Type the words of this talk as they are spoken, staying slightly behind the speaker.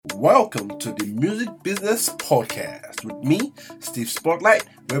Welcome to the Music Business Podcast with me, Steve Spotlight,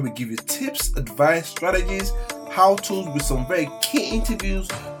 where we give you tips, advice, strategies, how-tos with some very key interviews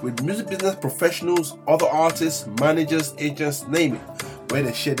with music business professionals, other artists, managers, agents, name it, where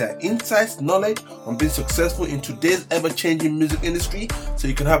they share their insights, knowledge on being successful in today's ever-changing music industry so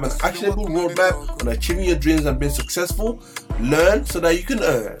you can have an actionable roadmap on achieving your dreams and being successful. Learn so that you can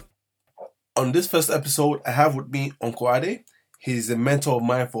earn. On this first episode, I have with me Uncle Ade. He's a mentor of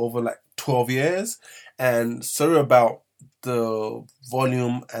mine for over 12 years. And sorry about the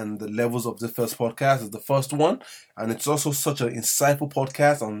volume and the levels of this first podcast. It's the first one. And it's also such an insightful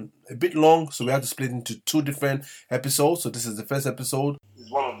podcast and a bit long. So we have to split into two different episodes. So this is the first episode.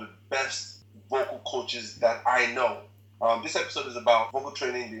 He's one of the best vocal coaches that I know. This episode is about vocal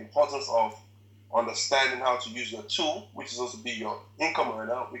training, the importance of understanding how to use your tool, which is also be your income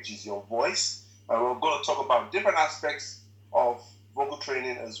earner, which is your voice. And we're going to talk about different aspects of vocal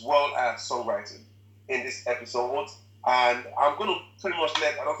training as well as songwriting in this episode. And I'm going to pretty much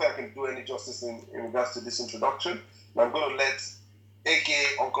I don't think I can do any justice in regards to this introduction. And I'm going to let aka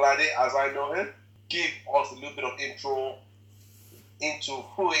Uncle Ade, as I know him, give us a little bit of intro into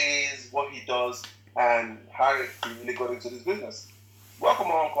who he is, what he does, and how he really got into this business. Welcome,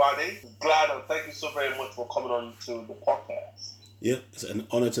 Uncle Ade. Glad and thank you so very much for coming on to the podcast. Yeah, it's an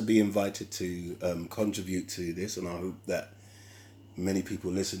honor to be invited to contribute to this, and I hope that many people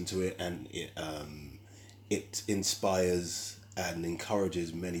listen to it and it inspires and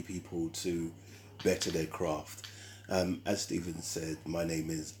encourages many people to better their craft. As Stephen said, my name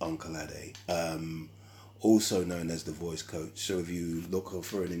is Uncle Ade, also known as the Voice Coach. So if you look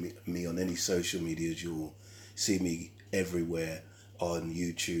for me on any social medias, you'll see me everywhere on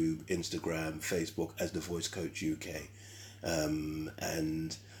YouTube, Instagram, Facebook as the Voice Coach UK.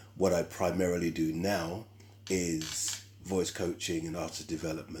 And what I primarily do now is voice coaching and artist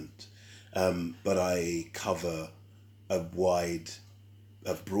development. But I cover a broad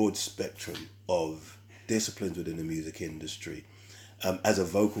spectrum of disciplines within the music industry. As a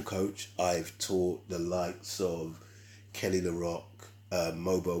vocal coach, I've taught the likes of Kelly LaRock,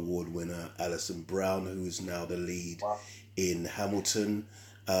 MOBO Award winner Alison Brown, who is now the lead in Hamilton,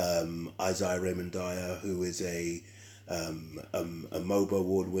 Isaiah Raymond Dyer, who is a MOBO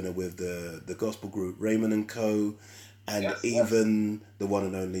Award winner with the gospel group Raymond & Co., and the one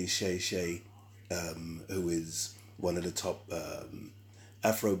and only Shay Shay, who is one of the top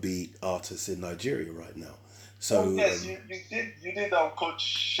Afrobeat artists in Nigeria right now. So you did coach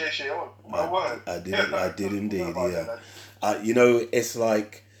Shay Shay on. I did indeed. Yeah, it's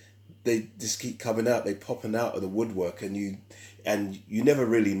like they just keep coming out. They popping out of the woodwork, and you never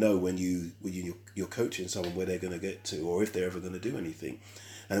really know when you're coaching someone where they're going to get to, or if they're ever going to do anything.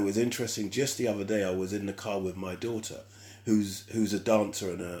 And it was interesting. Just the other day, I was in the car with my daughter, who's a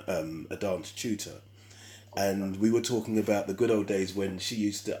dancer and a dance tutor, and we were talking about the good old days when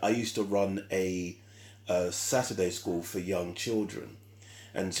I used to run a Saturday school for young children,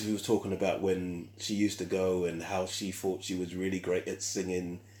 and she was talking about when she used to go and how she thought she was really great at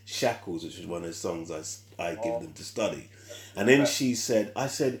singing Shackles, which was one of the songs I give them to study. And then I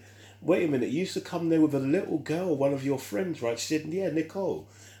said, wait a minute, you used to come there with a little girl, one of your friends, right? She said, yeah, Nicole.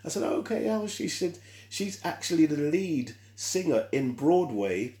 I said, okay, how is she? She said, she's actually the lead singer in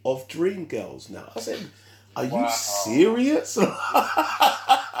Broadway of Dreamgirls now. I said, are you serious?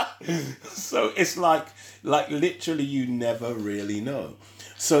 So it's like literally you never really know.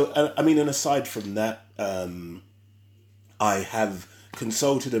 So, and aside from that, I have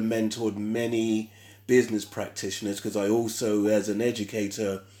consulted and mentored many business practitioners because I also, as an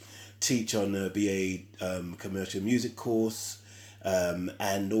educator, teach on a BA commercial music course,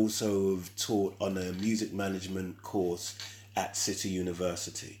 and also have taught on a music management course at City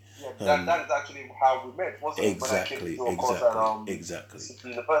University. Yeah, that is actually how we met, wasn't it? Exactly. City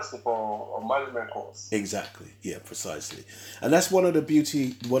University for a management course. Exactly, yeah, precisely. And that's one of the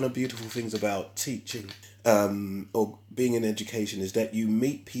beautiful things about teaching or being in education is that you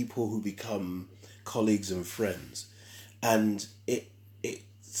meet people who become colleagues and friends, and it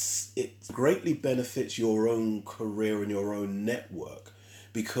greatly benefits your own career and your own network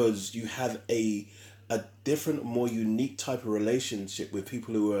because you have a different, more unique type of relationship with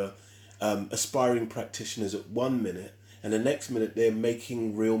people who are aspiring practitioners at 1 minute, and the next minute they're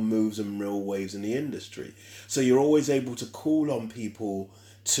making real moves and real waves in the industry. So you're always able to call on people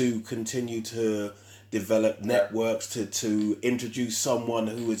to continue to develop networks, to introduce someone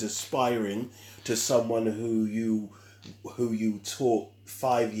who is aspiring to someone who you taught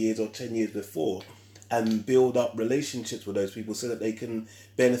 5 years or 10 years before, and build up relationships with those people so that they can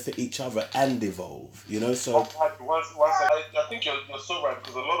benefit each other and evolve, you know? So I think you're so right,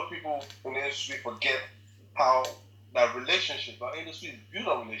 because a lot of people in the industry forget how that relationships, our industry is built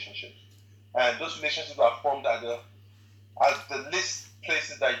on relationships. And those relationships are formed at the least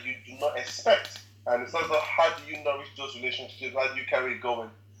places that you do not expect. And it's also, how do you nourish those relationships? How do you carry it going?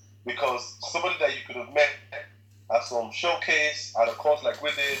 Because somebody that you could have met at some showcase, at a course like we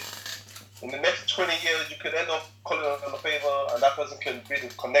did, in the next 20 years, you could end up calling on a favor, and that person can be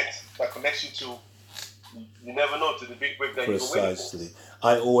the connect that connects you to, you never know, to the big break that you're waiting for. Precisely.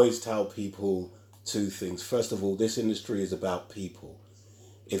 I always tell people two things. First of all, this industry is about people.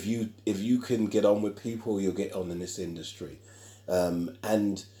 If you can get on with people, you'll get on in this industry.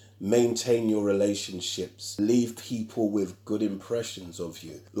 And maintain your relationships. Leave people with good impressions of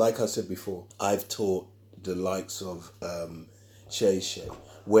you. Like I said before, I've taught the likes of Shay Shay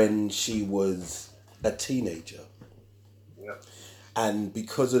when she was a teenager. Yeah. And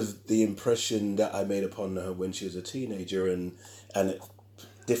because of the impression that I made upon her when she was a teenager and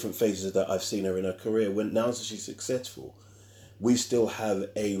different phases that I've seen her in her career, when now that she's successful, we still have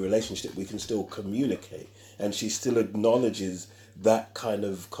a relationship. We can still communicate, and she still acknowledges that kind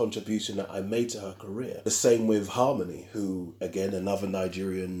of contribution that I made to her career. The same with Harmony, who, again, another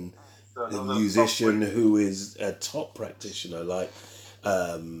Nigerian musician who is a top practitioner. Like,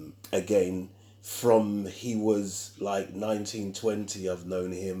 again, from he was like 19, 20, I've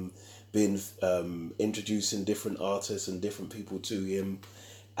known him, been introducing different artists and different people to him.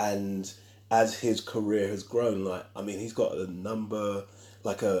 And as his career has grown, like, I mean, he's got a number,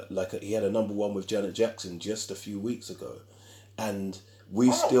 he had a number one with Janet Jackson just a few weeks ago. And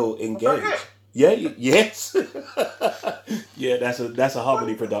we still engage. Yeah, yes. Yeah, that's a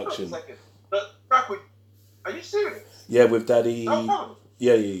Harmony production. Are you serious? Yeah, with Daddy.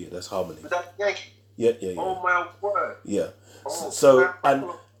 Yeah, that's Harmony. With that Yankee. Yeah. Oh my word. Yeah. So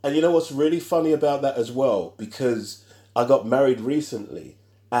and you know what's really funny about that as well, because I got married recently,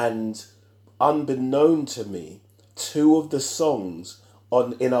 and unbeknown to me, 2 of the songs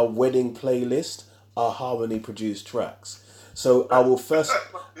in our wedding playlist are Harmony produced tracks. So our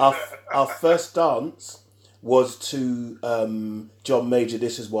first dance was to John Major,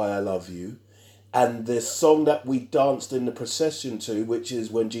 This Is Why I Love You. And the song that we danced in the procession to, which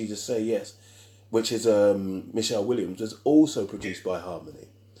is When Jesus Say Yes, which is Michelle Williams, was also produced by Harmony.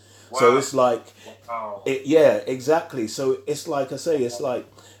 Wow. So it's like, yeah, exactly. So it's like I say, it's like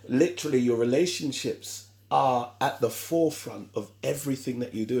literally your relationships are at the forefront of everything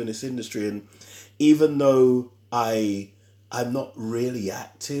that you do in this industry. And even though I'm not really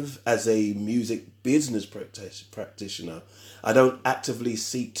active as a music business practitioner, I don't actively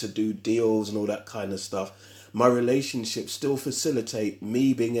seek to do deals and all that kind of stuff, my relationships still facilitate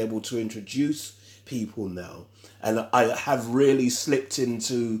me being able to introduce people now. And I have really slipped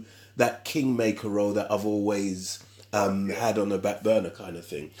into that kingmaker role that I've always had on the back burner kind of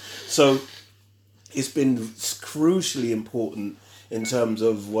thing. So it's been crucially important in terms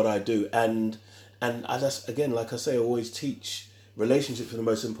of what I do. And I just, again, like I say, I always teach relationships are the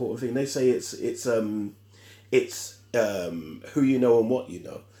most important thing. They say it's who you know and what you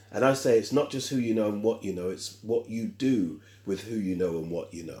know. And I say it's not just who you know and what you know, it's what you do with who you know and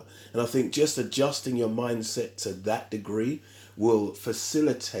what you know. And I think just adjusting your mindset to that degree will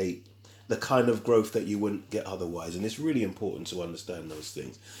facilitate the kind of growth that you wouldn't get otherwise. And it's really important to understand those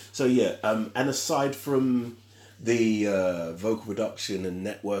things. So yeah, and aside from the vocal production and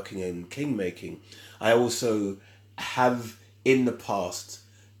networking and kingmaking, I also have in the past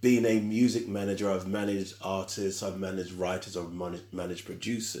been a music manager. I've managed artists, I've managed writers, I've managed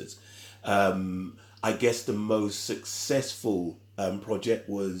producers. I guess the most successful project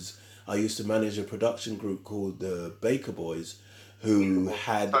was I used to manage a production group called the Baker Boys, who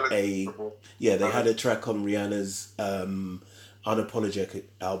had they had a track on Rihanna's Unapologetic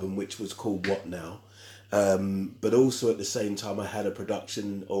album, which was called What Now? But also at the same time, I had a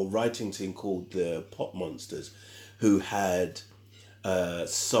production or writing team called the Pop Monsters, who had a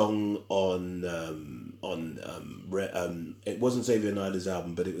song on it wasn't Xavier Naidoo's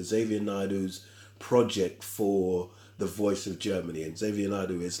album, but it was Xavier Naidoo's project for the Voice of Germany. And Xavier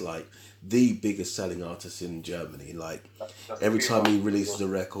Naidoo is like the biggest selling artist in Germany. Like every time he releases a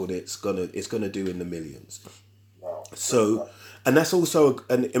record, it's gonna do in the millions. Wow. So, and that's also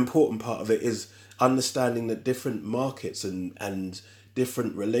an important part of it, is understanding that different markets and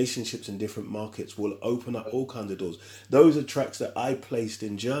different relationships in different markets will open up all kinds of doors. Those are tracks that I placed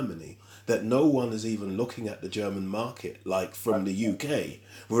in Germany that no one is even looking at the German market, like from the UK.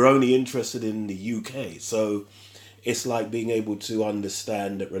 We're only interested in the UK. So it's like being able to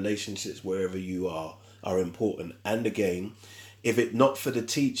understand that relationships wherever you are are important. And again, if it not for the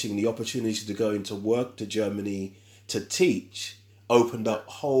teaching, the opportunity to go into work to Germany to teach opened up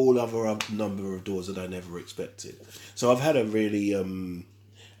a whole other number of doors that I never expected. So I've had a really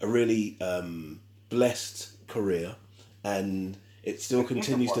blessed career, and it still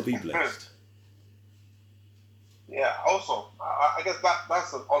continues to be blessed. Yeah, also, I guess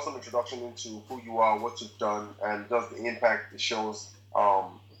that's an awesome introduction into who you are, what you've done, and just the impact it shows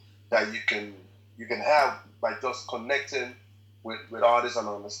that you can have by just connecting with artists and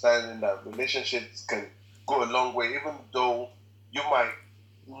understanding that relationships can go a long way, even though you might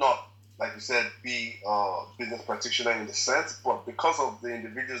not, like you said, be a business practitioner in the sense, but because of the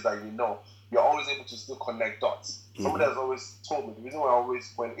individuals that you know, you're always able to still connect dots. Somebody has always told me the reason why I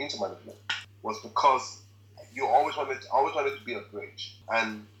always went into management was because I always wanted to be a bridge.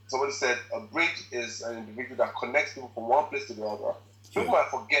 And somebody said a bridge is an individual that connects people from one place to the other. People might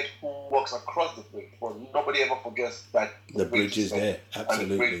forget who walks across the bridge, but nobody ever forgets that the bridge is there.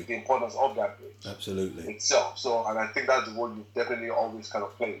 Absolutely. And the importance of that bridge. Absolutely. Itself. So, and I think that's the role you've definitely always kind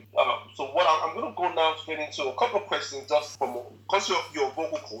of played. So what I'm going to go now straight into a couple of questions just from, because you're a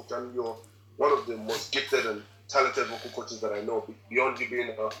vocal coach and you're one of the most gifted and talented vocal coaches that I know, beyond you being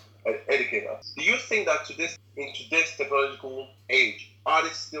an educator. Do you think that in today's technological age,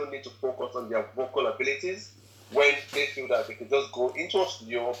 artists still need to focus on their vocal abilities when they feel that they can just go into a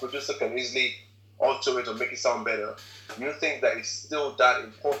studio, a producer can easily alter it or make it sound better? Do you think that it's still that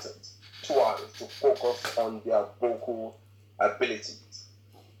important to artists to focus on their vocal abilities?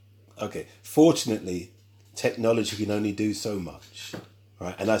 Okay, fortunately, technology can only do so much,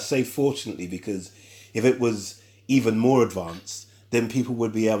 right? And I say fortunately because if it was even more advanced, then people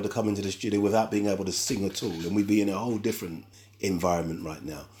would be able to come into the studio without being able to sing at all, and we'd be in a whole different environment right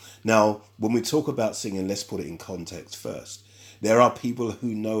now. Now, when we talk about singing, let's put it in context first. There are people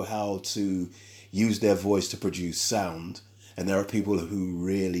who know how to use their voice to produce sound, and there are people who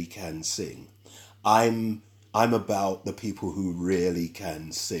really can sing. I'm about the people who really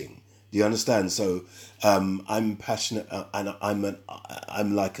can sing. Do you understand? So I'm passionate, and I'm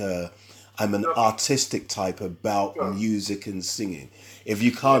an artistic type about music and singing. If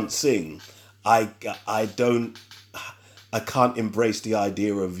you can't sing, I can't embrace the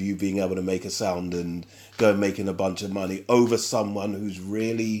idea of you being able to make a sound and go making a bunch of money over someone who's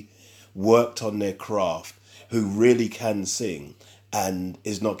really worked on their craft, who really can sing and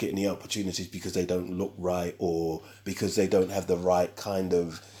is not getting the opportunities because they don't look right or because they don't have the right kind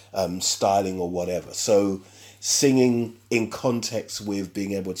of styling or whatever. So singing in context with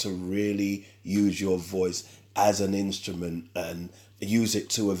being able to really use your voice as an instrument and use it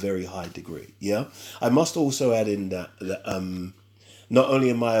to a very high degree. Yeah, I must also add in that not only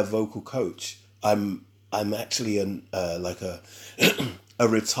am I a vocal coach, I'm actually a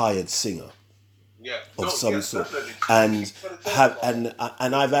retired singer. Yeah. Of some sort, and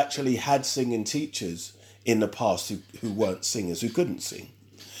I've actually had singing teachers in the past who weren't singers, who couldn't sing,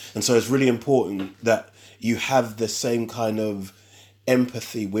 and so it's really important that you have the same kind of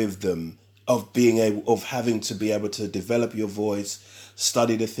empathy with them of having to be able to develop your voice,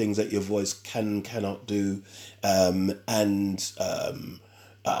 study the things that your voice cannot do, and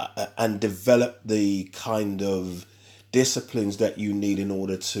develop the kind of disciplines that you need in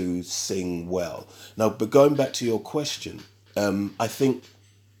order to sing well. Now, but going back to your question, I think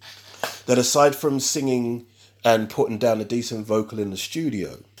that aside from singing and putting down a decent vocal in the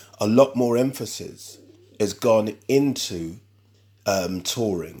studio, a lot more emphasis has gone into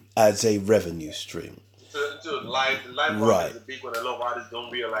touring as a revenue stream. So live right. Is a big one. A lot of artists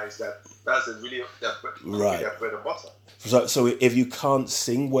don't realize that that's really their bread and butter. So if you can't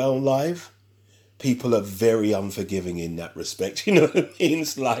sing well live, people are very unforgiving in that respect. You know what I mean?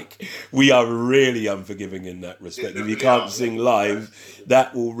 It's like we are really unforgiving in that respect. If you can't sing live,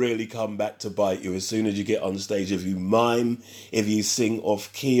 that will really come back to bite you as soon as you get on stage. If you mime, if you sing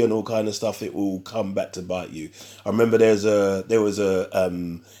off key and all kind of stuff, it will come back to bite you. I remember there was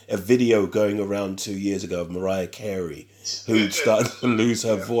a video going around 2 years ago of Mariah Carey who'd started to lose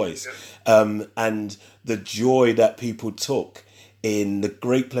her voice, and the joy that people took in the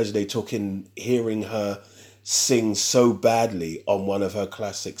great pleasure they took in hearing her sing so badly on one of her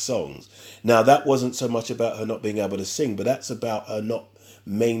classic songs. Now, that wasn't so much about her not being able to sing, but that's about her not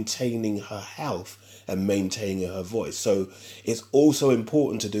maintaining her health and maintaining her voice. So it's also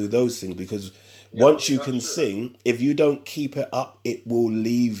important to do those things because once you can sing, if you don't keep it up, it will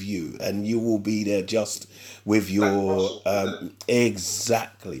leave you and you will be there just with your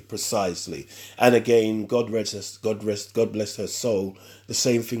exactly, precisely. And again, God bless her soul. The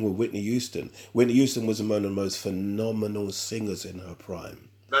same thing with Whitney Houston. Whitney Houston was one of the most phenomenal singers in her prime.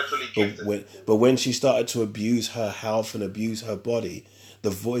 naturally gifted. But when she started to abuse her health and abuse her body, the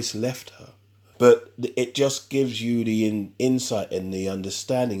voice left her. But it just gives you the insight and the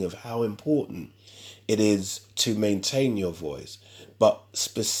understanding of how important it is to maintain your voice, but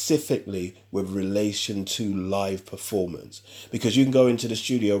specifically with relation to live performance. Because you can go into the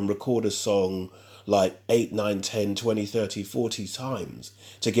studio and record a song like 8, 9, 10, 20, 30, 40 times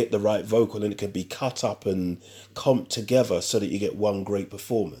to get the right vocal, and it can be cut up and comped together so that you get one great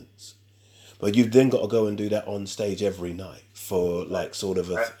performance. But you've then got to go and do that on stage every night for like sort of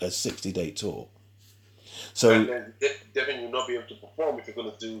a 60-day tour. So and then definitely you'll not be able to perform if you're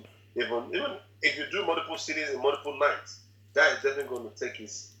going to do even if you do multiple cities and multiple nights. That is definitely going to take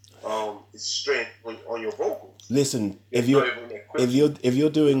its strength on your vocals. Listen, if you're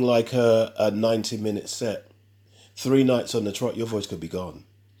doing like a 90-minute set, 3 nights on the trot, your voice could be gone.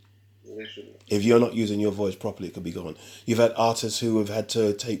 Literally. If you're not using your voice properly, it could be gone. You've had artists who have had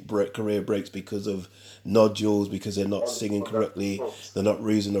to take career breaks because of nodules, because they're not singing correctly, they're not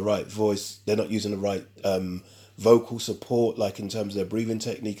using the right voice, they're not using the right vocal support, like in terms of their breathing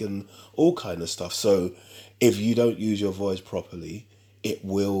technique and all kind of stuff. So if you don't use your voice properly, it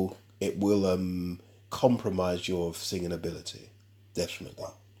will compromise your singing ability. Definitely.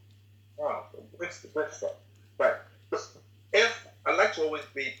 Wow, that's the best stuff. Right. If I like to always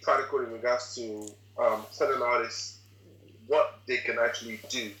be practical in regards to telling artists what they can actually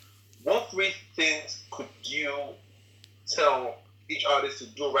do. What 3 things could you tell each artist to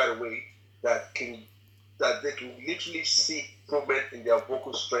do right away that they can literally see improvement in their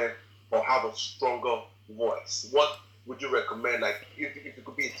vocal strength or have a stronger voice? What would you recommend? Like, if it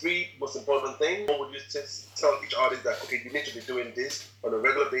could be 3 most important things, what would you just tell each artist that, okay, you need to be doing this on a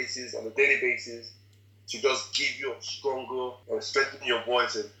regular basis, on a daily basis, to just give you a stronger and strengthen your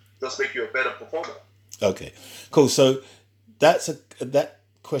voice and just make you a better performer? Okay, cool. So that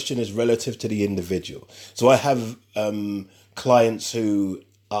question is relative to the individual. So I have clients who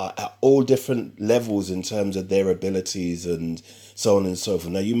are at all different levels in terms of their abilities and so on and so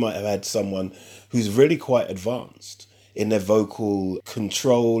forth. Now, you might have had someone who's really quite advanced in their vocal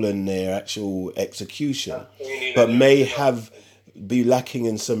control and their actual execution, but may be lacking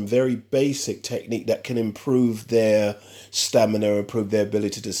in some very basic technique that can improve their stamina, improve their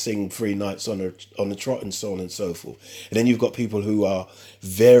ability to sing 3 nights on the trot and so on and so forth. And then you've got people who are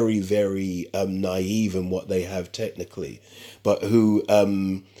very, very naive in what they have technically, but who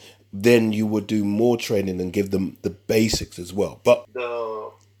then you would do more training and give them the basics as well. But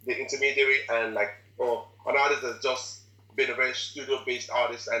the intermediary and an artist that's just been a very studio-based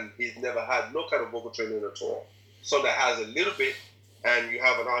artist and he's never had no kind of vocal training at all. Some that has a little bit, and you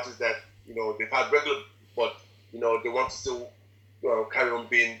have an artist that, they've had regular, but, they want to still carry on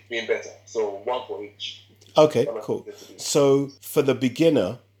being better. So 1 for each. Okay, cool. So for the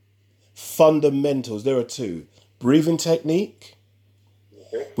beginner, fundamentals, there are 2. Breathing technique,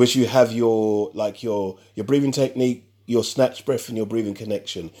 okay, which you have your breathing technique, your snatch breath and your breathing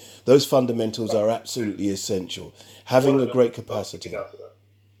connection. Those fundamentals are absolutely essential. Having a great capacity.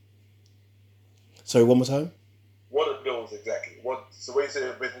 Sorry, one more time? What are those exactly? So when you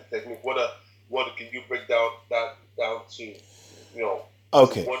say breathing technique, what can you break down to?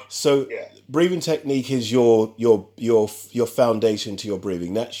 Okay, breathing technique is your foundation to your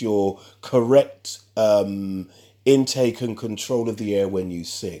breathing. That's your correct intake and control of the air when you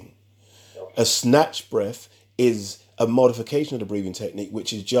sing. Okay. A snatch breath is a modification of the breathing technique,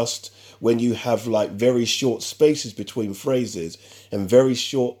 which is just when you have like very short spaces between phrases and very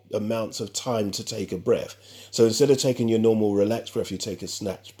short amounts of time to take a breath. So instead of taking your normal relaxed breath, you take a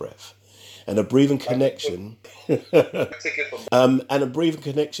snatch breath. And a breathing connection, and a breathing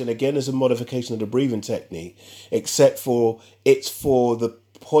connection again is a modification of the breathing technique, except for it's for the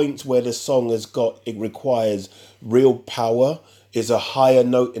points where the song it requires real power, is a higher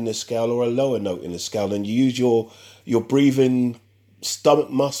note in the scale or a lower note in the scale, and you use your breathing stomach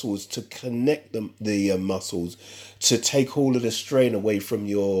muscles to connect the muscles to take all of the strain away from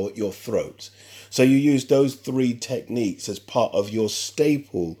your throat. So you use those 3 techniques as part of your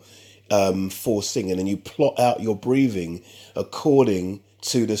staple for singing, and you plot out your breathing according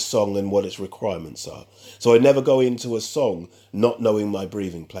to the song and what its requirements are. So I never go into a song not knowing my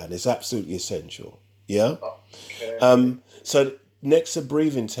breathing plan. It's absolutely essential. Yeah? Okay. So next to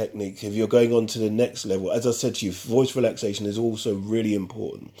breathing technique, if you're going on to the next level, as I said to you, voice relaxation is also really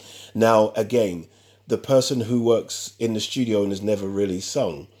important. Now, again, the person who works in the studio and has never really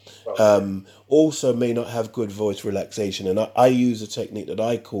sung also may not have good voice relaxation. And I use a technique that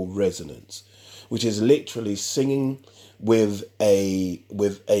I call resonance, which is literally singing with a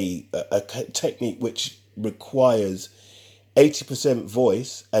technique which requires 80%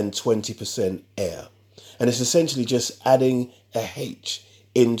 voice and 20% air. And it's essentially just adding a H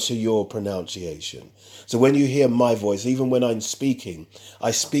into your pronunciation. So when you hear my voice, even when I'm speaking,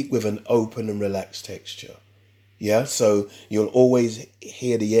 I speak with an open and relaxed texture. Yeah, so you'll always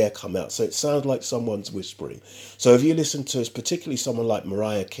hear the air come out. So it sounds like someone's whispering. So if you listen to particularly someone like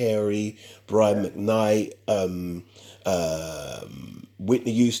Mariah Carey, Brian McKnight,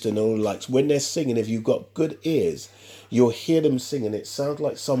 Whitney Houston, and all the likes, when they're singing, if you've got good ears, you'll hear them singing. It sounds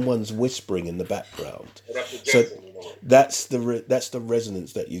like someone's whispering in the background. So that's the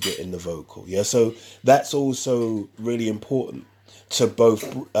resonance that you get in the vocal. Yeah, so that's also really important to both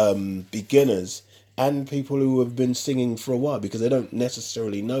beginners and people who have been singing for a while, because they don't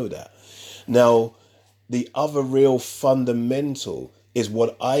necessarily know that. Now, the other real fundamental is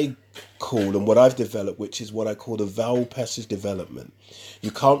what I call, and what I've developed, which is what I call the vowel passage development.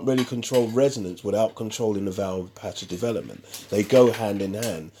 You can't really control resonance without controlling the vowel passage development. They go hand in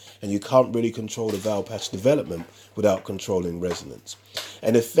hand, and you can't really control the vowel passage development without controlling resonance.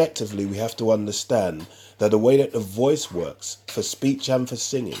 And effectively, we have to understand that the way that the voice works for speech and for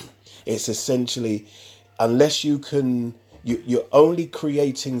singing, it's essentially, unless you're only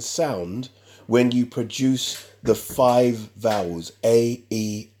creating sound when you produce the 5 vowels, A,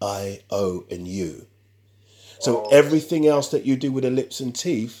 E, I, O, and U. So everything else that you do with the lips and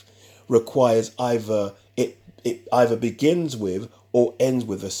teeth requires it either begins with or ends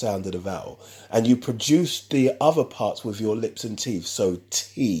with the sound of the vowel. And you produce the other parts with your lips and teeth. So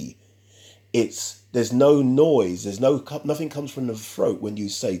T, there's no noise, nothing comes from the throat when you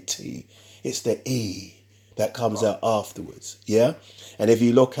say T. It's the E that comes out afterwards. Yeah? And if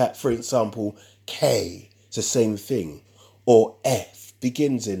you look at, for example, K, it's the same thing. Or F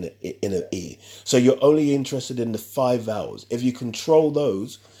begins in an E. So you're only interested in the 5 vowels. If you control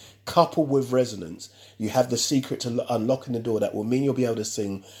those, coupled with resonance, you have the secret to unlocking the door that will mean you'll be able to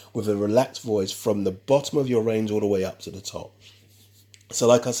sing with a relaxed voice from the bottom of your range all the way up to the top. So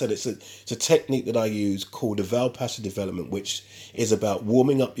like I said, it's a technique that I use called the vowel passage development, which is about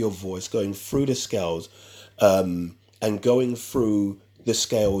warming up your voice, going through the scales, and going through the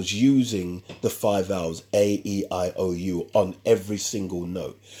scales using the 5 vowels A, E, I, O, U on every single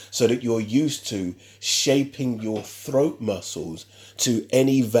note, so that you're used to shaping your throat muscles to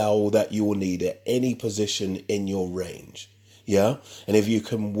any vowel that you will need at any position in your range. Yeah, and if you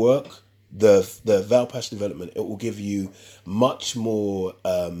can work the vowel passage development, it will give you much more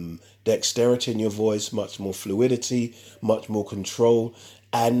dexterity in your voice, much more fluidity, much more control,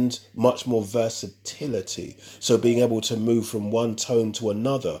 and much more versatility. So being able to move from one tone to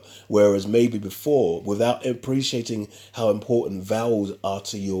another, whereas maybe before, without appreciating how important vowels are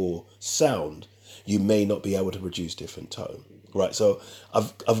to your sound, you may not be able to produce different tone. Right, so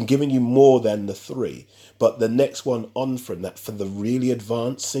I've given you more than the 3, but the next one on from that, for the really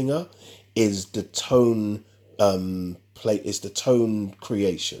advanced singer, is the tone is the tone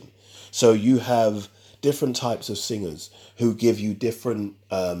creation. So you have different types of singers who give you different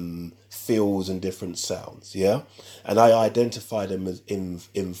feels and different sounds, yeah? And I identify them as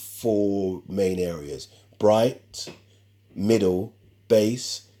in 4 main areas: bright, middle,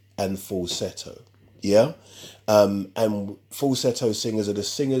 bass, and falsetto. Yeah? And falsetto singers are the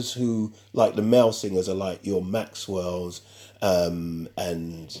singers who, like the male singers, are like your Maxwell's,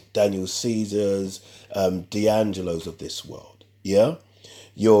 and Daniel Caesar's, D'Angelo's of this world. Yeah?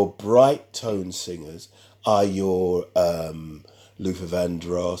 Your bright tone singers are your Luther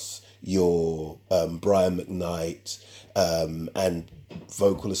Vandross, your Brian McKnight, and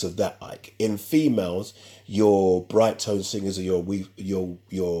vocalists of that like. In females, your bright tone singers are your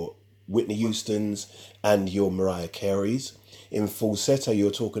Whitney Houston's and your Mariah Carey's. In falsetto, you're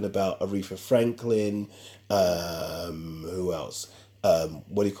talking about Aretha Franklin, who else?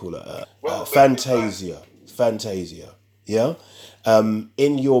 What do you call it? Fantasia. Yeah.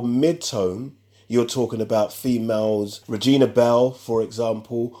 In your mid-tone, you're talking about females, Regina Belle, for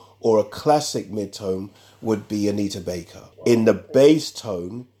example, or a classic mid-tone would be Anita Baker. In the bass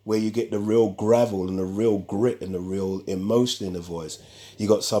tone, where you get the real gravel and the real grit and the real emotion in the voice, you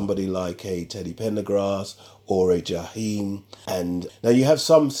got somebody like a Teddy Pendergrass or a Jaheim. And now you have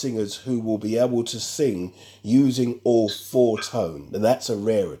some singers who will be able to sing using all 4 tones, and that's a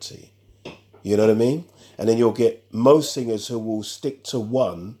rarity. You know what I mean? And then you'll get most singers who will stick to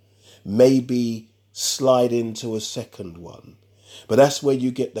one, maybe slide into a second one. But that's where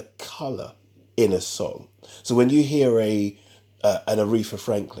you get the colour in a song. So when you hear an Aretha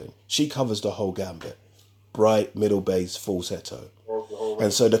Franklin, she covers the whole gambit: bright, middle, bass, falsetto.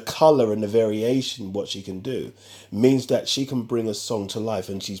 And so the colour and the variation, what she can do, means that she can bring a song to life,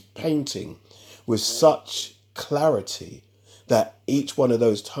 and she's painting with such clarity that each one of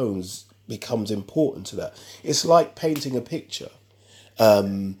those tones becomes important to that. It's like painting a picture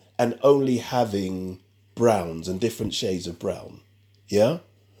and only having browns and different shades of brown. Yeah?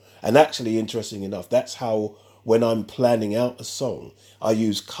 And actually, interesting enough, that's how when I'm planning out a song, I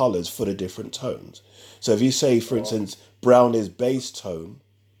use colours for the different tones. So if you say, for instance, brown is bass tone,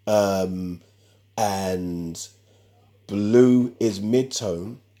 and blue is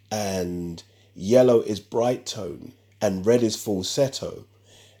mid-tone, and yellow is bright tone, and red is falsetto,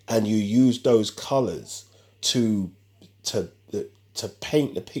 and you use those colours to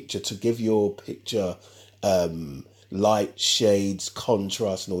paint the picture, to give your picture light, shades,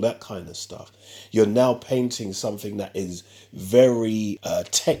 contrast, and all that kind of stuff. You're now painting something that is very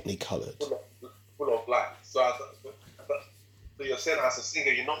technicolored. Full of light. So you're saying as a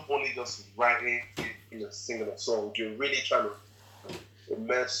singer, you're not only just writing and singing a song, you're really trying to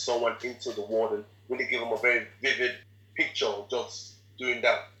immerse someone into the world and really give them a very vivid picture of just doing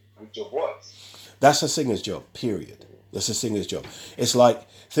that with your voice. That's a singer's job, period. That's a singer's job. It's like,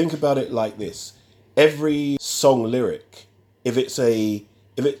 think about it like this. Every song lyric, particularly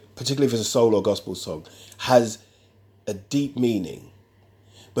if it's a soul or gospel song, has a deep meaning,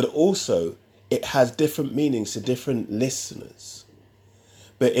 but also it has different meanings to different listeners.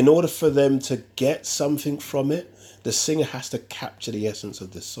 But in order for them to get something from it, the singer has to capture the essence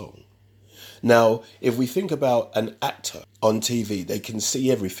of the song. Now, if we think about an actor on TV, they can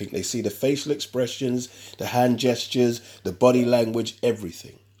see everything. They see the facial expressions, the hand gestures, the body language,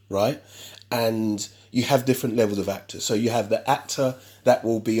 everything, right? And you have different levels of actors. So you have the actor that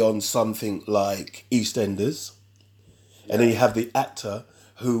will be on something like EastEnders, and then you have the actor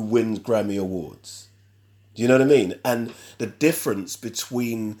who wins Grammy Awards. Do you know what I mean? And the difference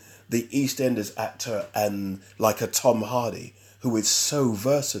between the EastEnders actor and like a Tom Hardy, who is so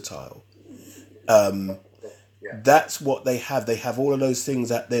versatile, that's what they have. They have all of those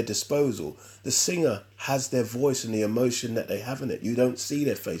things at their disposal. The singer has their voice and the emotion that they have in it. You don't see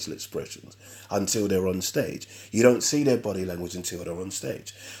their facial expressions until they're on stage. You don't see their body language until they're on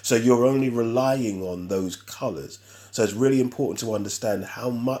stage. So you're only relying on those colours. So it's really important to understand how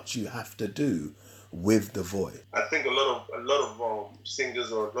much you have to do with the voice. I think a lot of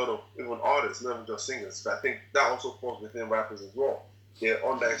singers, or a lot of even artists, not even just singers, but I think that also falls within rappers as well. They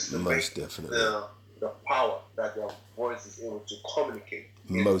underestimate Most definitely. The power that their voice is able to communicate.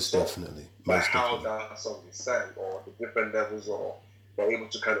 Most definitely. By how that song is sang, or the different levels, or they're able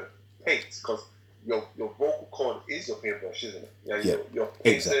to kind of paint, because your vocal cord is your paintbrush, isn't it? Yeah, you're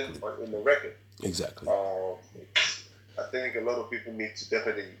painting in the record. Exactly. I think a lot of people need to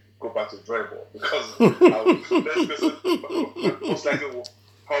definitely go back to the drawing board, because most likely will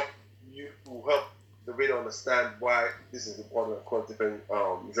help the reader understand why this is important across different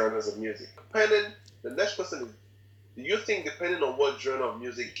genres of music. The next question is, do you think depending on what genre of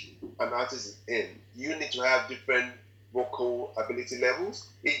music an artist is in, you need to have different vocal ability levels?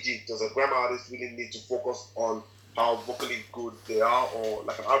 E.g., does a grammar artist really need to focus on how vocally good they are, or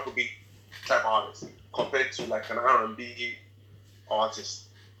like an Afrobeat type artist compared to like an R&B artist?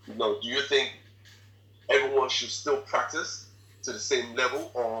 Do you think everyone should still practice to the same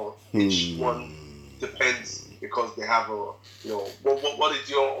level, or each one depends because they have what is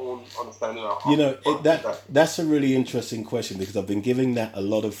your own understanding of that's a really interesting question, because I've been giving that a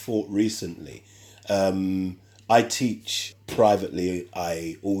lot of thought recently. I teach privately.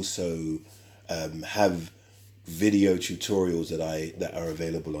 I also have video tutorials that are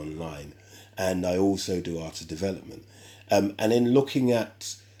available online, and I also do artist development. And in looking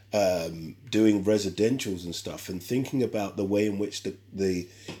at doing residentials and stuff, and thinking about the way in which the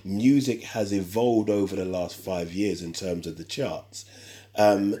music has evolved over the last 5 years in terms of the charts,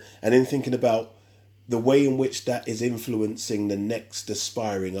 and then thinking about the way in which that is influencing the next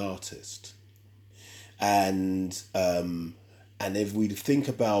aspiring artist, and if we think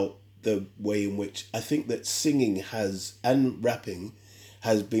about the way in which I think that singing and rapping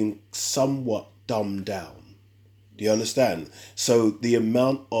has been somewhat dumbed down. Do you understand? So the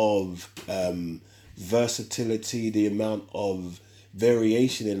amount of versatility, the amount of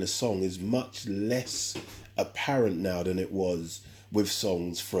variation in a song is much less apparent now than it was with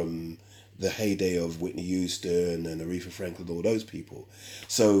songs from the heyday of Whitney Houston and Aretha Franklin, all those people.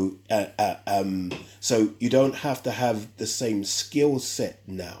 So so you don't have to have the same skill set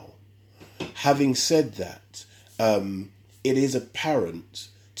now. Having said that, it is apparent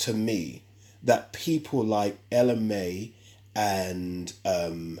to me that people like Ella May and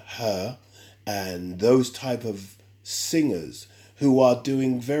her and those type of singers who are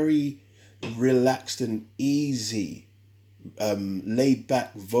doing very relaxed and easy, laid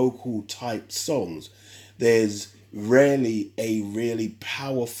back vocal type songs, there's rarely a really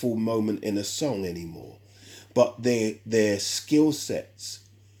powerful moment in a song anymore. But their skill sets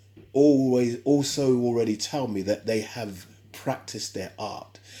already tell me that they have practiced their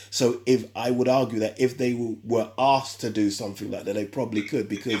art. So if I would argue that if they were asked to do something like that, they probably could,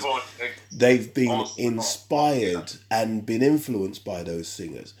 because they've been inspired and been influenced by those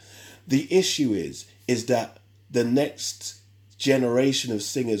singers. The issue is that the next generation of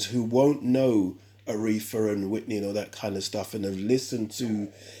singers who won't know Aretha and Whitney and all that kind of stuff and have listened to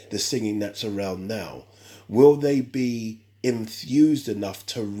the singing that's around now, will they be enthused enough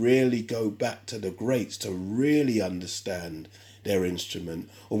to really go back to the greats, to really understand their instrument,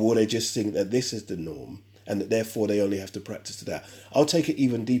 or will they just think that this is the norm and that therefore they only have to practice to that? I'll take it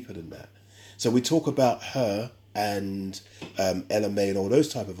even deeper than that. So we talk about her and Ella May and all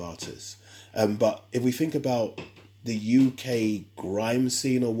those type of artists, but if we think about the UK grime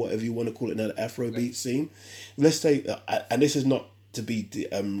scene, or whatever you want to call it, now the Afrobeat scene, let's say, and this is not to be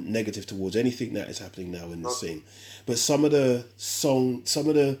negative towards anything that is happening now in the scene, but some of the songs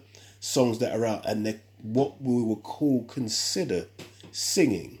that are out and what we would consider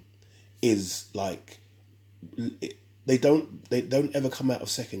singing is like, they don't ever come out of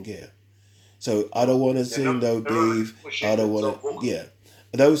second gear. So I don't want to sing no beef. I don't want to, yeah.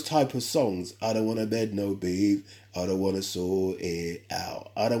 Those type of songs, I don't want to bed no beef. I don't want to sort it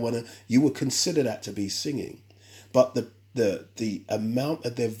out. I don't want to, you would consider that to be singing. But the amount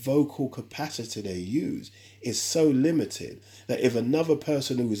of their vocal capacity they use is so limited that if another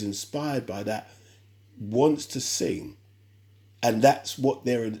person who is inspired by that wants to sing, and that's what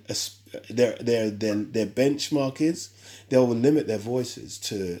their benchmark is, they'll limit their voices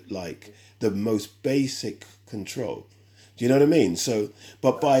to like the most basic control. Do you know what I mean? So,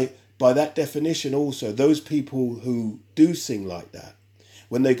 but by that definition also, those people who do sing like that,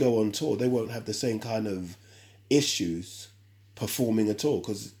 when they go on tour, they won't have the same kind of issues performing at all,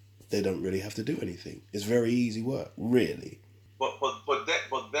 because they don't really have to do anything. It's very easy work, really. But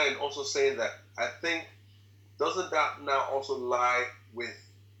then also saying that, I think, doesn't that now also lie with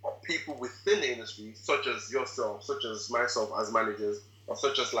people within the industry, such as yourself, such as myself as managers, or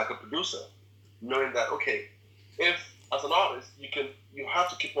such as like a producer, knowing that, okay, if as an artist you have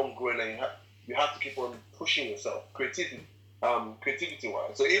to keep on growing, and you have to keep on pushing yourself creativity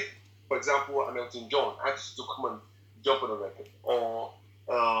wise. So if, for example, an Elton John asked you to come and jump on a record, or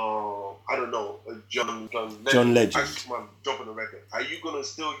I don't know, John Legend asked you to come and jump on a record, are you gonna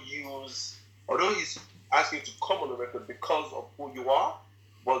still use, although he's asking you to come on the record because of who you are,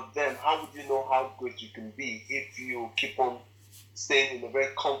 but then how would you know how great you can be if you keep on staying in a very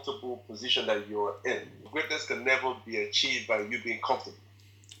comfortable position that you're in? Greatness can never be achieved by you being comfortable.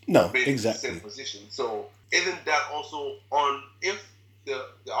 No, exactly. In the same position. So even that also on, if the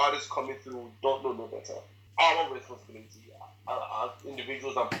artists coming through don't know no better, our responsibility as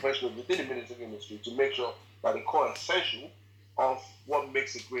individuals and professionals within the music industry to make sure that the core essential of what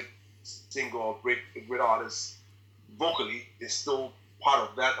makes a great singer or a great artist vocally is still part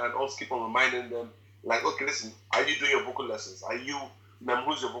of that, and also keep on reminding them, like, okay, listen, are you doing your vocal lessons? Are you,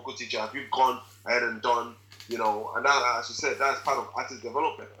 who's your vocal teacher? Have you gone ahead and done, and that, as you said, that's part of artist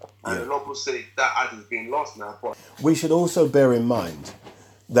development. And a lot of people say that art is being lost now. But we should also bear in mind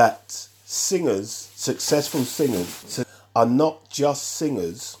that successful singers, are not just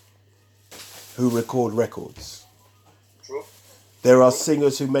singers who record records. True. There are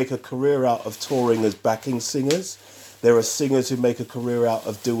singers who make a career out of touring as backing singers. There are singers who make a career out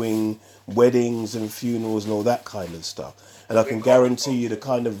of doing weddings and funerals and all that kind of stuff. And I can guarantee you the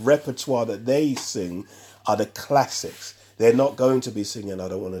kind of repertoire that they sing are the classics. They're not going to be singing I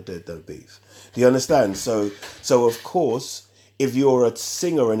Don't Want to Dead No Beef. Do you understand? So of course, if you're a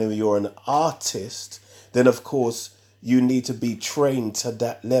singer and if you're an artist, then of course you need to be trained to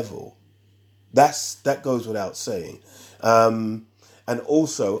that level. That goes without saying. And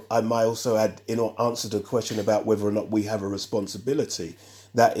also, I might also add, in answer to the question about whether or not we have a responsibility,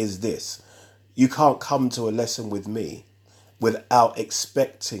 that is this. You can't come to a lesson with me without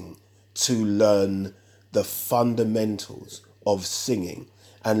expecting to learn the fundamentals of singing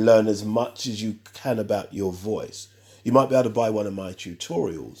and learn as much as you can about your voice. You might be able to buy one of my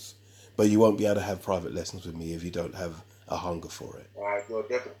tutorials, but you won't be able to have private lessons with me if you don't have a hunger for it. No,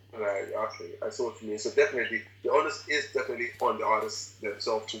 definitely. Actually, I saw what you mean. So definitely, the onus is definitely on the artists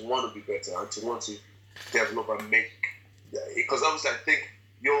themselves to want to be better and to want to develop and make. Because obviously, I think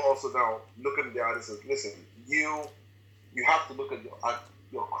you're also now looking at the artists as, listen, you have to look at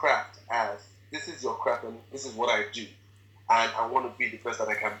your craft as, this is your craft and this is what I do, and I want to be the best that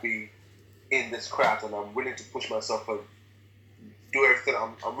I can be in this craft, and I'm willing to push myself and do everything.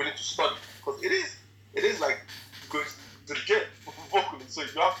 I'm willing to study, because it is like So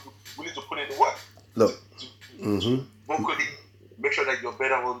you have to be willing to put in the work. Look, to vocally make sure that you're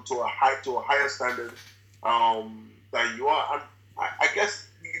better on to a higher standard than you are. And I guess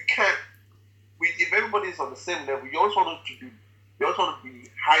you can't. If everybody is on the same level, you always want to be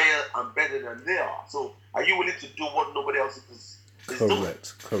higher and better than they are. So are you willing to do what nobody else is doing?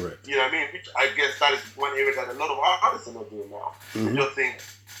 Correct. You know what I mean? Which I guess that is one area that a lot of artists are not doing now. They just think,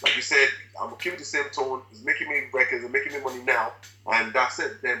 like you said, I'm keeping the same tone. It's making me records and making me money now, and that's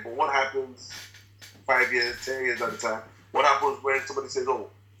it. Then, but what happens 5 years, 10 years at a time? What happens when somebody says, "Oh,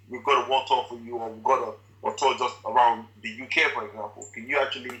 we've got a world tour for you," or we've got a tour just around the UK, for example? Can you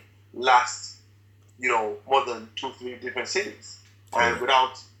actually last, more than 2-3 different cities, and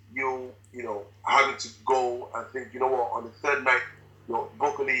without you having to go and think, on the third night,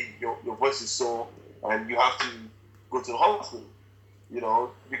 vocally your voice is sore, and you have to go to the hospital.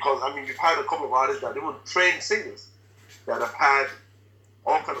 Because you've had a couple of artists that even trained singers that have had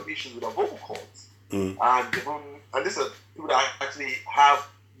all kind of issues with their vocal cords, and this is people that actually have,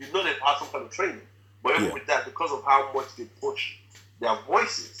 they've had some kind of training, but even with that, because of how much they push their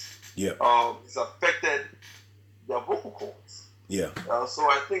voices, it's affected their vocal cords. So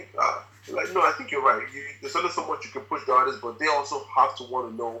I think, I think you're right. There's only so much you can push the artists, but they also have to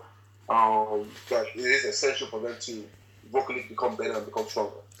want to know that it is essential for them to vocally become better and become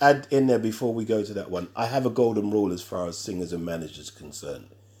stronger. Add in there before we go to that one. I have a golden rule as far as singers and managers are concerned.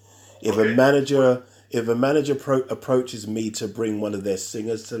 If a manager approaches me to bring one of their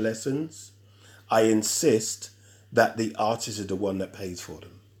singers to lessons, I insist that the artist is the one that pays for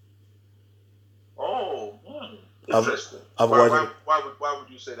them. Oh, interesting. Otherwise, why would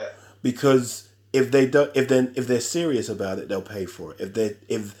you say that? Because if they're serious about it, they'll pay for it.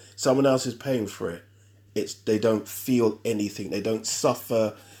 If someone else is paying for it, they don't feel anything. They don't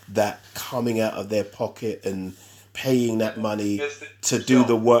suffer that coming out of their pocket and paying that money to do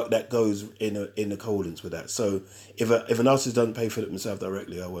the work that goes in accordance with that. So if an artist doesn't pay for it themselves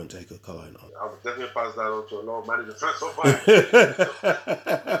directly, I won't take a client on. I would definitely pass that on to a law manager friend. So far,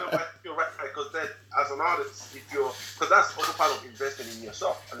 you're right, because then as an artist, because that's also part of investing in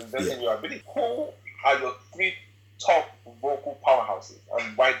yourself and investing in your ability. Who are your 3 top vocal powerhouses,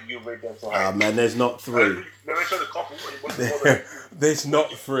 and why do you rate them so high? Man, there's not 3. Mention a couple. There's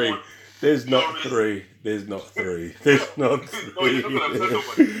not 3. There's not 3. There's not 3. There's not 3.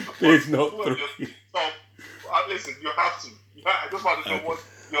 There's not 3. So, listen, you have to. I just want to know what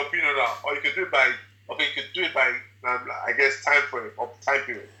your opinion are, or you can do it by. Okay, you can do it by. I guess time frame or time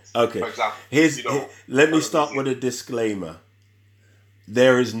period. Okay. For example, let me start with a disclaimer.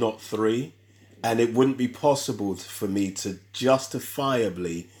 There is not 3. And it wouldn't be possible for me to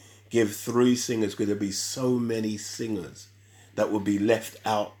justifiably give 3 singers, because there'd be so many singers that would be left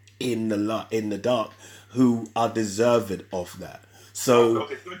out in the dark who are deserving of that. So,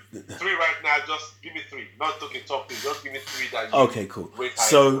 okay, 3 right now. Just give me 3. Not talking top 3. Just give me 3 that you. Okay, cool.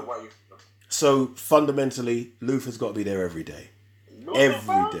 So fundamentally, Luther's got to be there every day.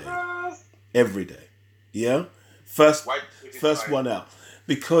 Every day. Yeah. First one out,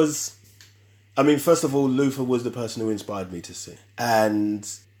 because. First of all, Luther was the person who inspired me to sing. And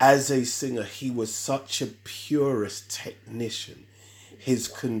as a singer, he was such a purist technician. His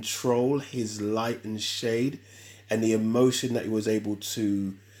control, his light and shade, and the emotion that he was able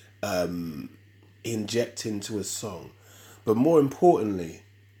to inject into a song. But more importantly,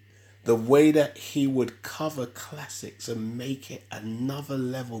 the way that he would cover classics and make it another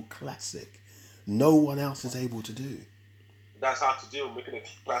level classic, no one else is able to do. That's how to deal with making a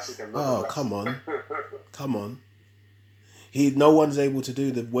classic and come on. No one's able to do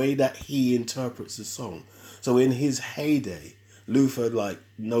the way that he interprets the song. So in his heyday, Luther,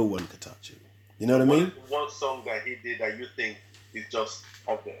 no one could touch him. You know what I mean? One song that he did that you think is just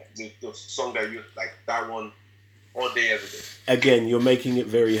up there. The song that you like, that one all day, every day. Again, you're making it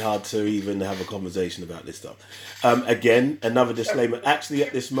very hard to even have a conversation about this stuff. Again, another disclaimer. Actually,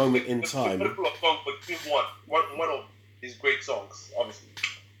 at this moment in time... One of his great songs, obviously.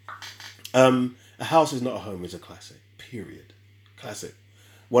 A House Is Not a Home is a classic, period. Classic.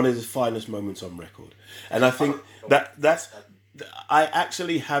 One of his finest moments on record. And I think that's... I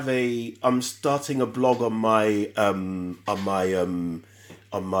actually have I'm starting a blog on my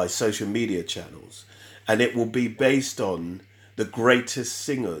social media channels, and it will be based on the greatest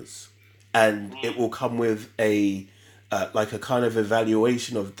singers, and it will come with a kind of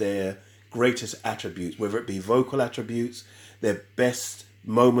evaluation of their greatest attributes, whether it be vocal attributes, their best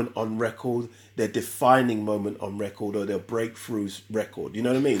moment on record, their defining moment on record, or their breakthrough record. You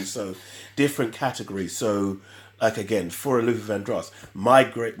know what I mean? So different categories. So again, for Luther Vandross, my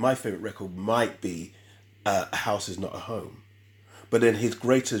favorite record might be A House Is Not a Home. but then his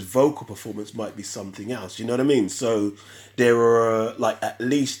greatest vocal performance might be something else. You know what I mean? So there are like at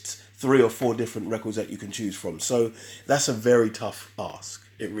least 3 or 4 different records that you can choose from. So that's a very tough ask.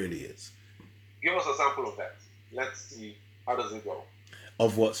 It really is. Give us a sample of that. Let's see, how does it go?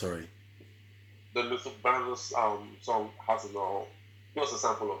 Of what, sorry? The Luther Vandross song, House Is Not Home. Give us a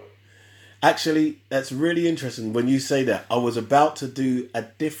sample of it. Actually, that's really interesting when you say that. I was about to do a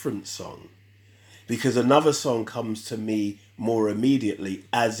different song because another song comes to me more immediately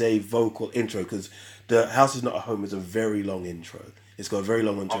as a vocal intro, because the House Is Not a Home is a very long intro. It's got a very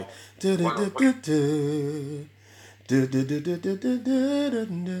long intro.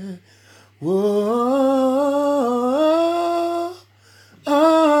 Whoa,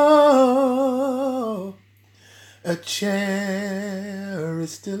 oh, a chair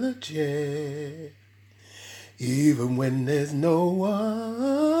is still a chair, even when there's no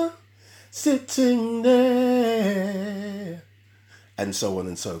one sitting there, and so on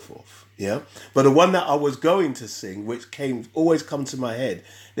and so forth. Yeah, but the one that I was going to sing, which always come to my head,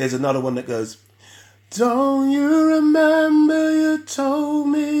 there's another one that goes, don't you remember you told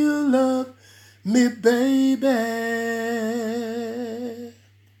me you loved me, baby?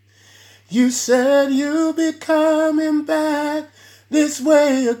 You said you'd be coming back this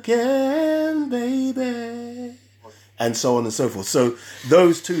way again, baby. And so on and so forth. So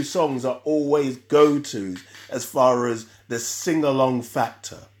those 2 songs are always go-tos as far as the sing-along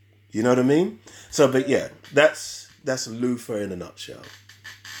factor. You know what I mean? So, but yeah, that's Luther in a nutshell.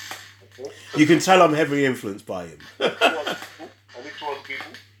 Okay. You can tell I'm heavily influenced by him. I think 2 other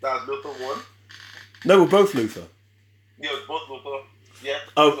people. That's Luther 1. No, we're both Luther. Yeah, both Luther. Yeah.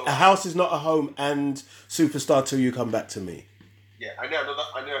 Oh, so, A House Is Not a Home and Superstar Till You Come Back to Me. Yeah, I need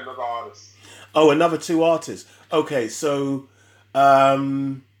another artist. Oh, another 2 artists. Okay, so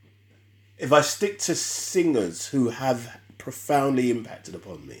if I stick to singers who have profoundly impacted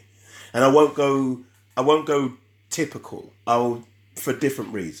upon me, and I won't go typical. For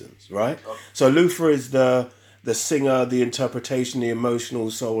different reasons, right? Okay. So Luther is the singer, the interpretation, the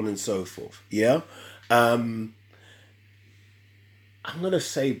emotional, so on and so forth. Yeah. I'm gonna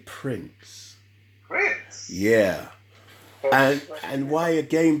say Prince. Prince. Yeah. And why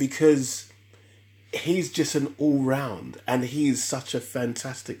again? Because he's just an all-round, and he's such a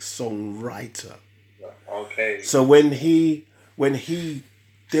fantastic songwriter. Okay. So when he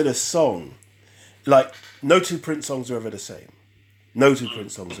did a song, like no 2 Prince songs are ever the same. No 2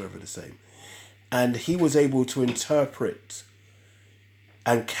 Prince songs are ever the same. And he was able to interpret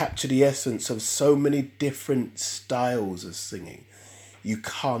and capture the essence of so many different styles of singing. You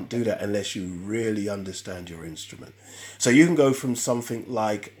can't do that unless you really understand your instrument. So you can go from something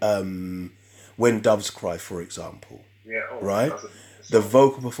like When Doves Cry, for example. Yeah. Right? The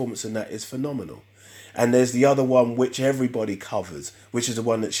vocal performance in that is phenomenal. And there's the other one which everybody covers, which is the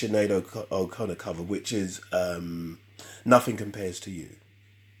one that Sinead O'Connor covered, which is Nothing Compares to You.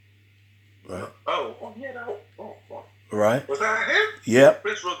 Right? Oh yeah, Right? Was that him? Yep.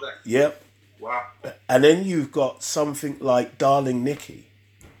 Prince wrote that? Yep. Wow. And then you've got something like Darling Nikki.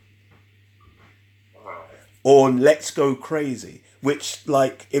 Wow. Or Let's Go Crazy, which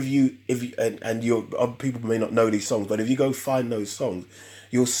like if you and your people may not know these songs, but if you go find those songs,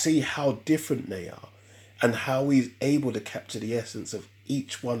 you'll see how different they are and how he's able to capture the essence of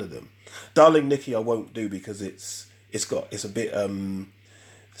each one of them. Darling Nikki I won't do because it's a bit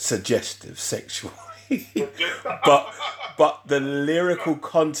suggestive, sexual. but the lyrical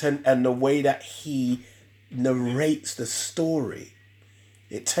content and the way that he narrates the story,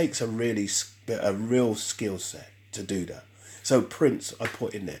 it takes a real skill set to do that. So Prince I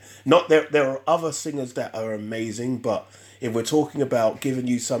put in there. Not there are other singers that are amazing, but if we're talking about giving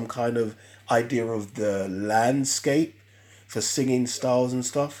you some kind of idea of the landscape for singing styles and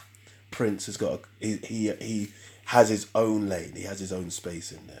stuff, Prince has got he has his own lane. He has his own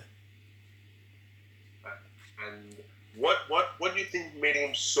space in there. And what do you think made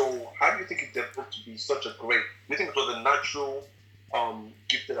him so? How do you think he developed to be such a great? Do you think it was a natural,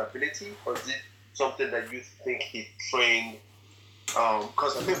 gifted ability, or is it something that you think he trained?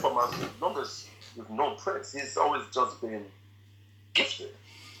 Because I think from as long as we've known Prince, he's always just been gifted.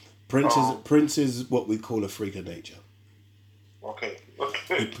 Prince is what we call a freak of nature. Okay.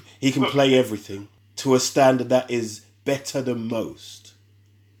 He can play everything to a standard that is better than most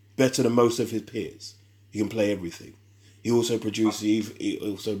of his peers. He can play everything. He also produces, he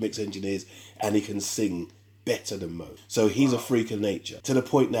also mix engineers, and he can sing better than most. So he's a freak of nature to the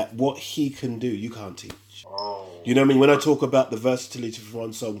point that what he can do, you can't teach. Oh. You know what I mean? When I talk about the versatility from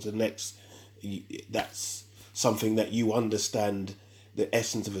one song to the next, that's something that you understand the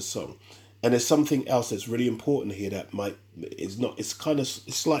essence of a song. And there's something else that's really important here that it's kind of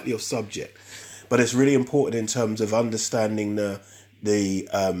slightly off subject, but it's really important in terms of understanding the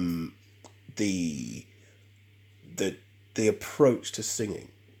approach to singing.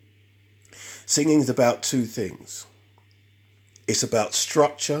 Singing is about two things. It's about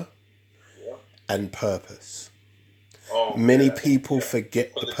structure and purpose. Many people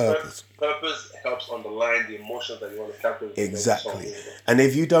forget the purpose. Purpose helps underline the emotions that you want to capture. Exactly. And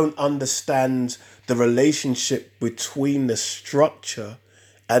if you don't understand the relationship between the structure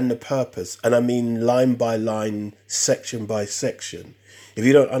and the purpose, and I mean line by line, section by section, if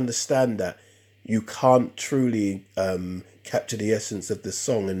you don't understand that, you can't truly capture the essence of the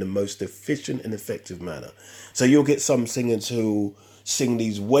song in the most efficient and effective manner. So you'll get some singers who sing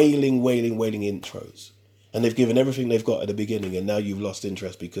these wailing intros, and they've given everything they've got at the beginning, and now you've lost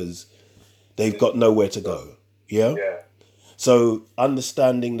interest because they've got nowhere to go. Yeah? So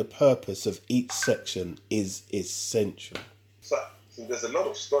understanding the purpose of each section is essential. So there's a lot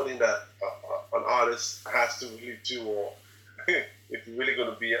of studying that an artist has to really do, or if you're really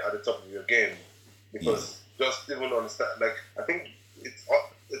going to be at the top of your game, because just even understand, like, I think it's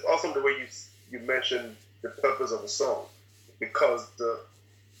awesome the way you mentioned the purpose of a song, because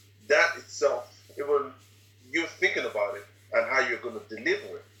that itself, even you thinking about it and how you're going to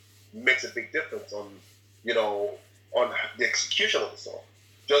deliver it, makes a big difference on the execution of the song.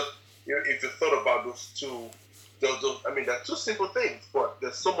 Just if you thought about those two, I mean, they're two simple things, but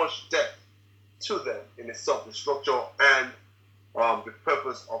there's so much depth to them in itself, the structure and the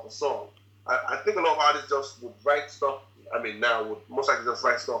purpose of a song. I think a lot of artists just would write stuff. I mean, now would most likely just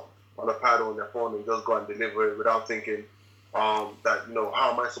write stuff on a pad or on their phone and just go and deliver it without thinking that,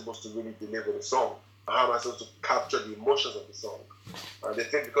 how am I supposed to really deliver the song? How am I supposed to capture the emotions of the song? They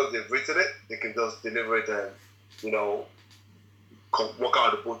think because they've written it, they can just deliver it and, walk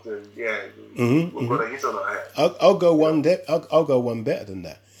out of the booth and we're gonna hit on our head. I'll go one better than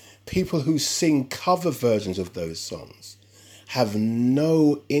that. People who sing cover versions of those songs have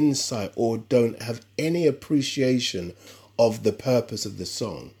no insight or don't have any appreciation of the purpose of the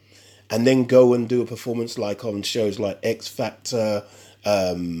song, and then go and do a performance like on shows like X Factor.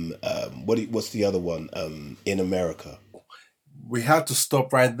 What's the other one in America? We had to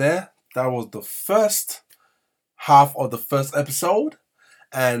stop right there. That was the first half of the first episode,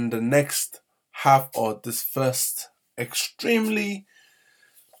 and the next half of this first extremely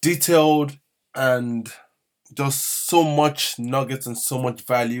detailed and just so much nuggets and so much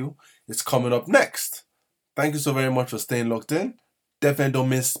value is coming up next. Thank you so very much for staying locked in. Definitely don't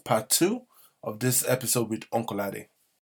miss part 2 of this episode with Uncle Addy.